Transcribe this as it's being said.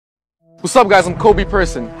What's up guys, I'm Kobe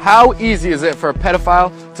Person. How easy is it for a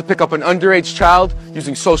pedophile to pick up an underage child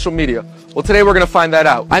using social media? Well, today we're gonna find that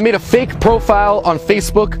out. I made a fake profile on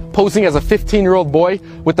Facebook posing as a 15-year-old boy.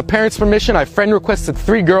 With the parents' permission, I friend requested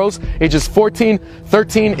 3 girls ages 14,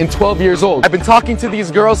 13, and 12 years old. I've been talking to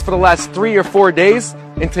these girls for the last 3 or 4 days,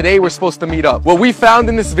 and today we're supposed to meet up. What we found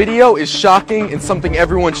in this video is shocking and something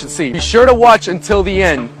everyone should see. Be sure to watch until the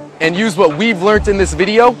end and use what we've learned in this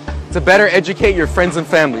video to better educate your friends and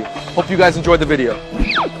family. Hope you guys enjoyed the video.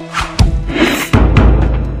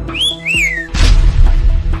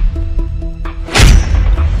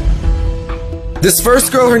 This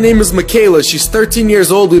first girl, her name is Michaela. She's 13 years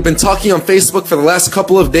old. We've been talking on Facebook for the last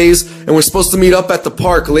couple of days, and we're supposed to meet up at the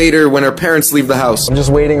park later when her parents leave the house. I'm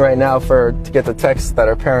just waiting right now to get the text that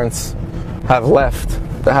her parents have left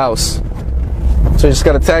the house. So I just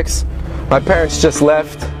got a text. My parents just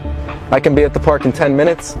left. I can be at the park in 10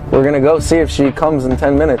 minutes. We're gonna go see if she comes in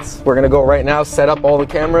 10 minutes. We're gonna go right now, set up all the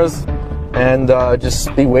cameras, and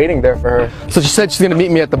just be waiting there for her. So she said she's gonna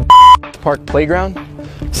meet me at the park playground.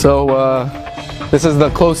 So this is the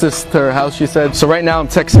closest to her house, she said. So right now I'm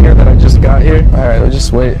texting her that I just got here. All right, I'll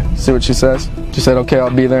just wait, see what she says. She said, okay, I'll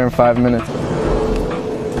be there in 5 minutes.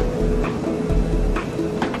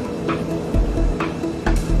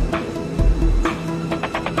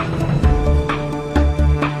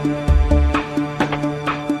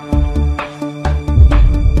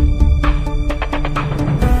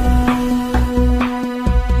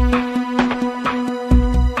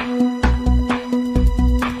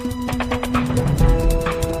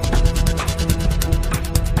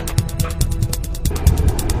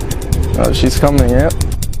 Oh, she's coming, yeah.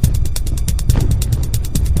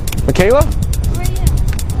 Michaela? Where are you?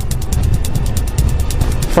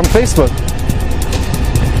 From Facebook.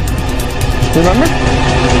 Remember?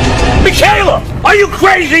 Michaela! Are you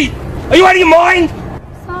crazy? Are you out of your mind?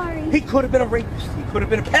 Sorry. He could have been a rapist. He could have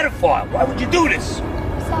been a pedophile. Why would you do this?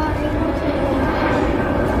 Sorry.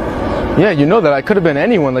 Yeah, you know that I could have been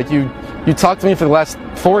anyone. Like you talked to me for the last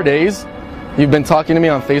 4 days. You've been talking to me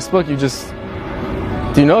on Facebook.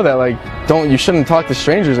 Do you know that? Like, you shouldn't talk to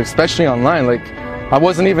strangers, especially online. Like, I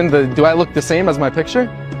wasn't even do I look the same as my picture?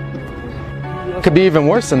 It could be even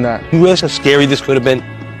worse than that. You realize how scary this could have been?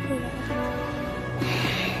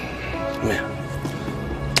 Man,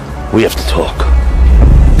 we have to talk.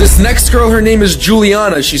 This next girl, her name is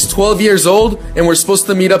Juliana. She's 12 years old, and we're supposed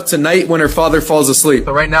to meet up tonight when her father falls asleep.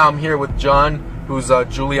 So right now I'm here with John, who's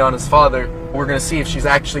Juliana's father. We're gonna see if she's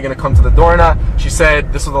actually gonna come to the door or not. She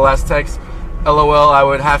said, this was the last text, LOL, I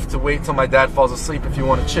would have to wait till my dad falls asleep if you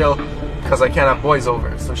want to chill, because I can't have boys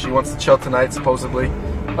over. So she wants to chill tonight, supposedly.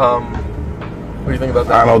 What do you think about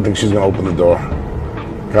that? I don't think she's gonna open the door.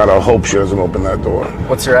 Gotta hope she doesn't open that door.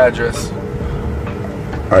 What's your address?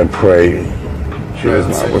 I pray she does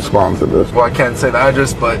not respond to this. Well, I can't say the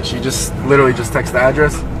address, but she just literally just texted the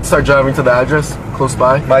address. Start driving to the address close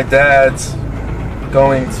by. My dad's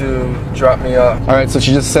going to drop me off. All right, so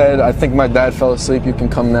she just said, I think my dad fell asleep. You can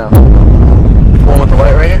come now. One with the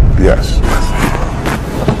light right here? Yes.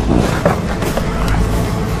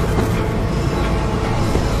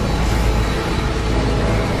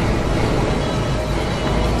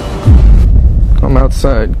 Come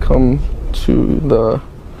outside. Come to the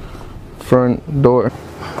front door.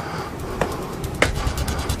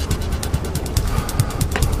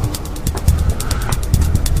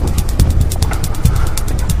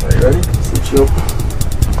 Are you ready? Sit you.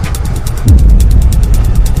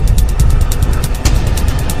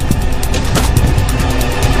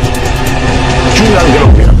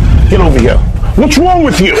 Get over here. What's wrong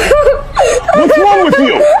with you? What's wrong with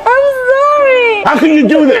you? I'm sorry. How can you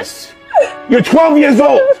do this? You're 12 years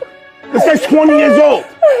old. This guy's 20 years old.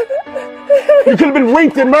 You could have been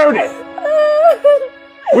raped and murdered.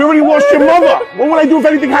 We already lost your mother. What would I do if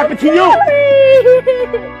anything happened to you?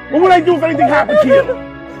 What would I do if anything happened to you?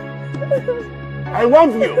 I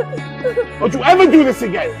love you. Don't you ever do this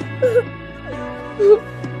again.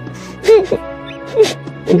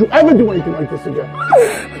 Don't you ever do anything like this again.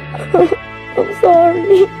 I'm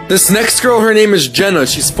sorry. This next girl, her name is Jenna.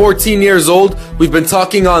 She's 14 years old. We've been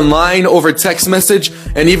talking online over text message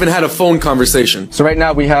and even had a phone conversation. So right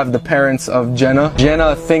now we have the parents of Jenna.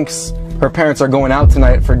 Jenna thinks her parents are going out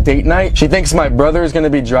tonight for date night. She thinks my brother is going to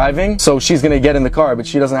be driving, so she's going to get in the car, but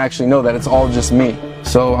she doesn't actually know that. It's all just me.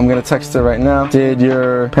 So I'm going to text her right now. Did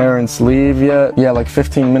your parents leave yet? Yeah, like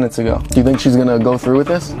 15 minutes ago. Do you think she's going to go through with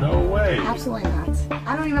this? No way. Absolutely not.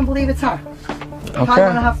 I don't even believe it's her. Okay. Probably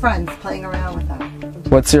gonna have friends playing around with her.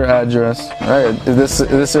 What's your address? All right, is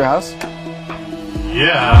this your house?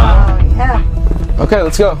 Yeah. Oh, yeah. Okay,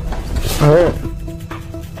 let's go. All right.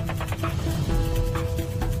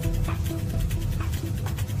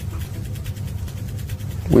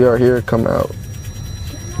 We are here. Come out.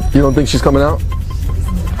 You don't think she's coming out?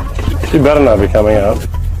 She better not be coming out.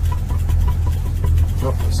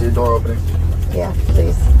 Oh, I see a door opening. Yeah,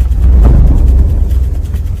 please.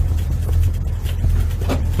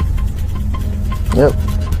 Yep.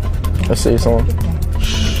 I see someone.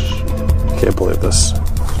 Can't believe this. Are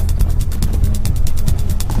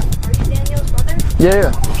you Daniel's brother?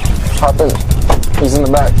 Yeah. Hop in. He's in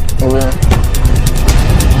the back. Over here.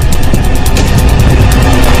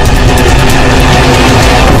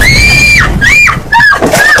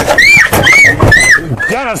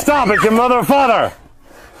 Jenna, stop! It's your mother and father!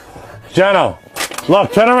 Jenna,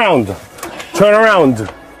 look, turn around. Turn around.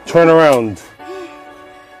 Turn around.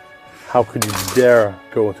 How could you dare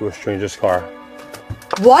go into a stranger's car?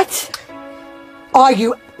 What are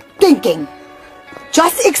you thinking?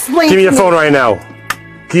 Just explain Give me your to phone right now.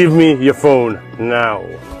 Give me your phone now.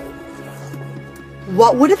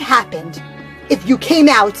 What would have happened if you came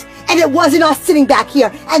out and it wasn't us sitting back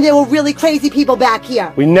here and there were really crazy people back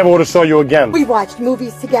here? We never would have saw you again. We watched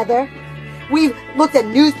movies together. We've looked at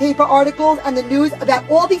newspaper articles and the news about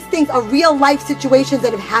all these things are real life situations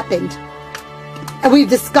that have happened. And we've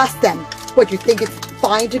discussed them. What, you think it's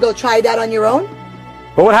fine to go try it out on your own?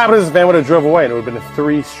 But what happened if this van would have drove away and it would have been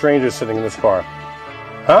 3 strangers sitting in this car?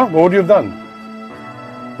 Huh? What would you have done?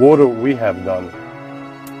 What would we have done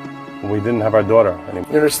when we didn't have our daughter anymore?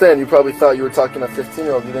 You understand? You probably thought you were talking to a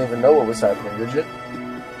 15-year-old. You didn't even know what was happening, did you?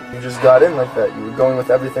 You just got in like that. You were going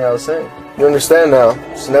with everything I was saying. You understand now.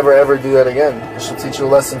 Just never ever do that again. This will teach you a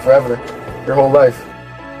lesson forever. Your whole life.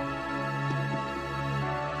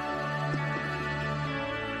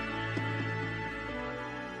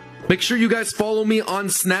 Make sure you guys follow me on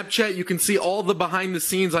Snapchat. You can see all the behind the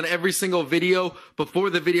scenes on every single video before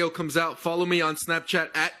the video comes out. Follow me on Snapchat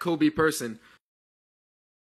at KobePerson.